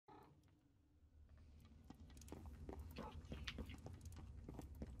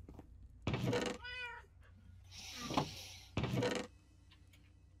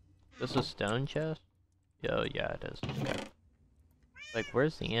This a stone chest? Yo, yeah, it is. Okay. Like,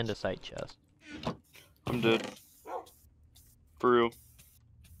 where's the andesite chest? I'm dead. For real.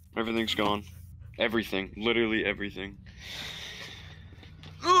 Everything's gone. Everything. Literally everything.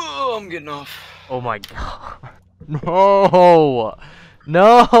 Oh, I'm getting off. Oh my god. No!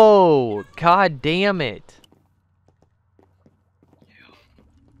 No! God damn it.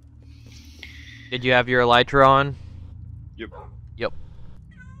 Did you have your elytra on? Yep. Yep.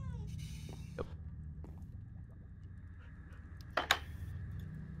 Yep.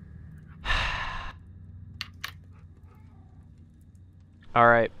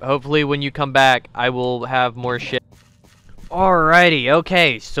 Alright, hopefully when you come back, I will have more shit. Alrighty,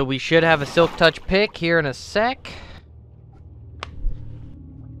 okay, so we should have a Silk Touch pick here in a sec.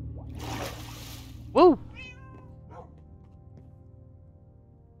 Woo!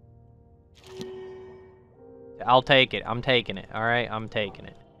 I'll take it. I'm taking it. Alright, I'm taking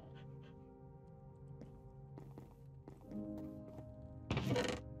it.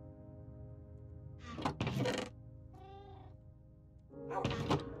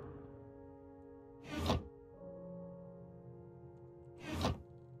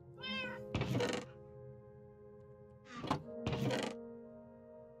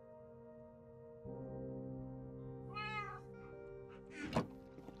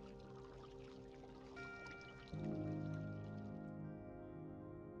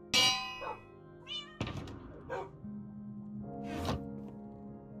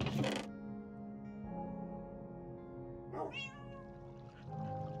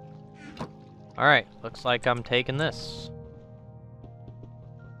 Alright, looks like I'm taking this.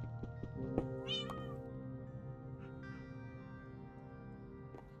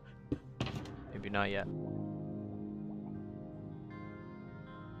 Maybe not yet.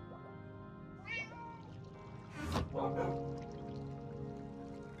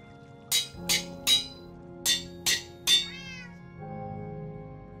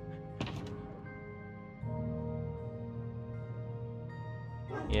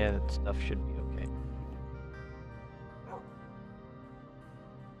 Yeah, that stuff should be okay.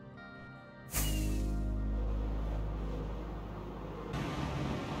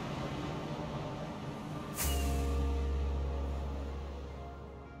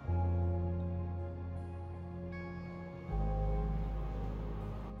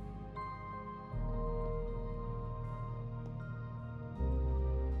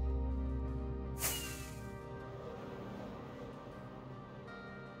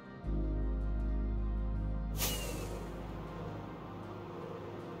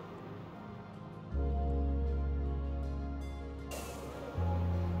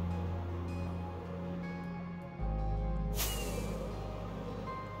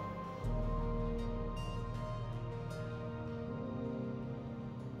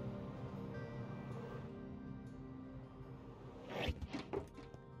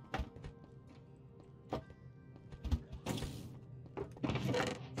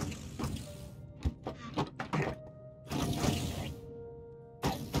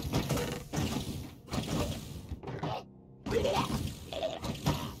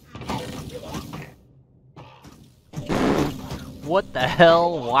 What the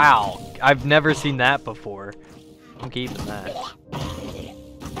hell? Wow. I've never seen that before. I'm keeping that.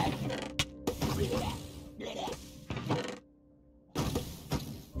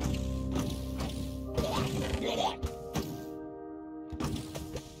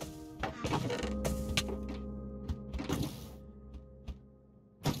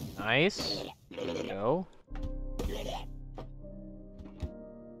 Nice. There we go.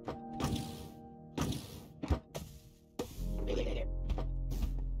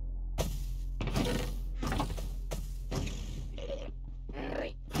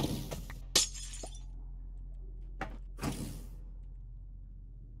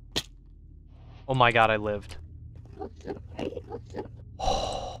 Oh my god, I lived.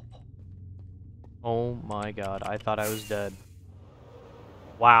 Oh my god, I thought I was dead.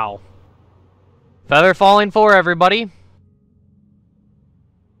 Wow. Feather falling 4, everybody.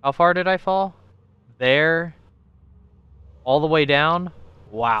 How far did I fall? There. All the way down?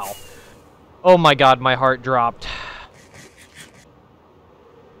 Wow. Oh my god, my heart dropped.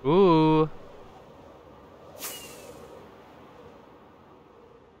 Ooh.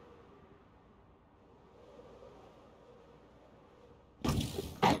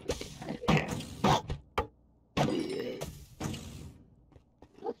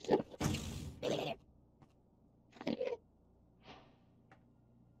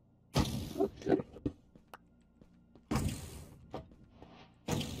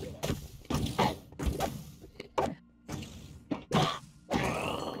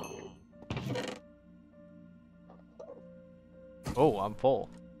 Oh, I'm full.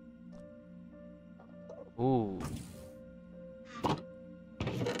 Ooh.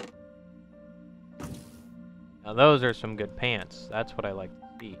 Now those are some good pants. That's what I like to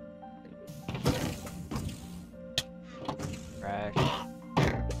see. Trash.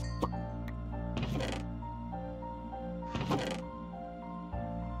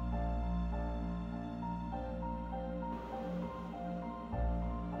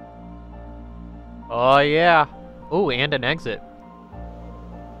 Oh yeah. Oh, and an exit.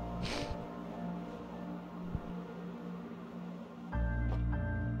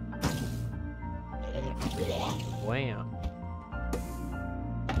 Wham.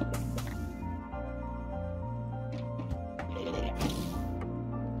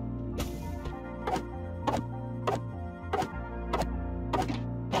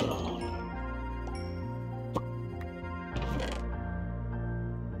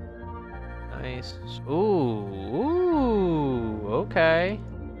 Nice. Ooh, okay.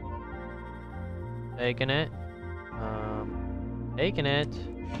 Taking it. Taking it.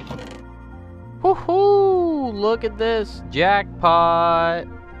 Woohoo! Look at this. Jackpot.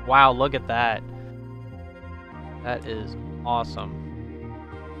 Wow, look at that. That is awesome.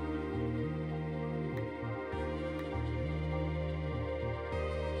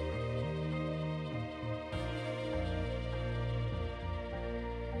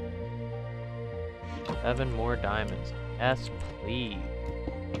 Seven more diamonds. Yes, please.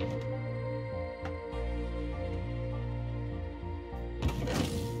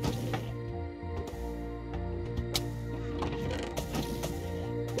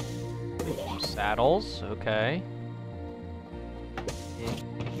 Saddles, okay.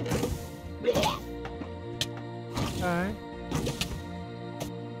 Alright.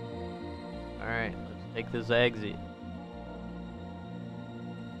 Alright, let's take this exit.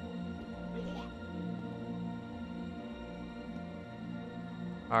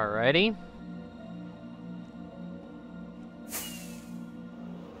 Alrighty.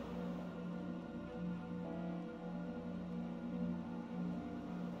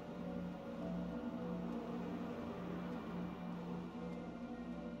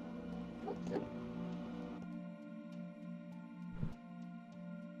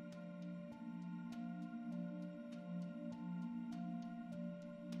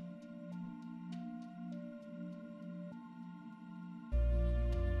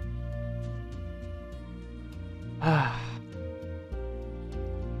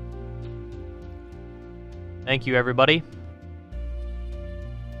 Thank you, everybody.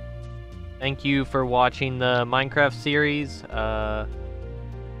 Thank you for watching the Minecraft series.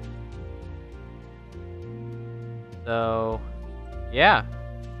 So, yeah.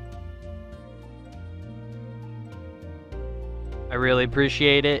 I really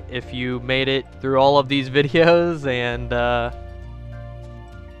appreciate it if you made it through all of these videos, and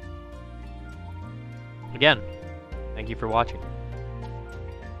again, thank you for watching.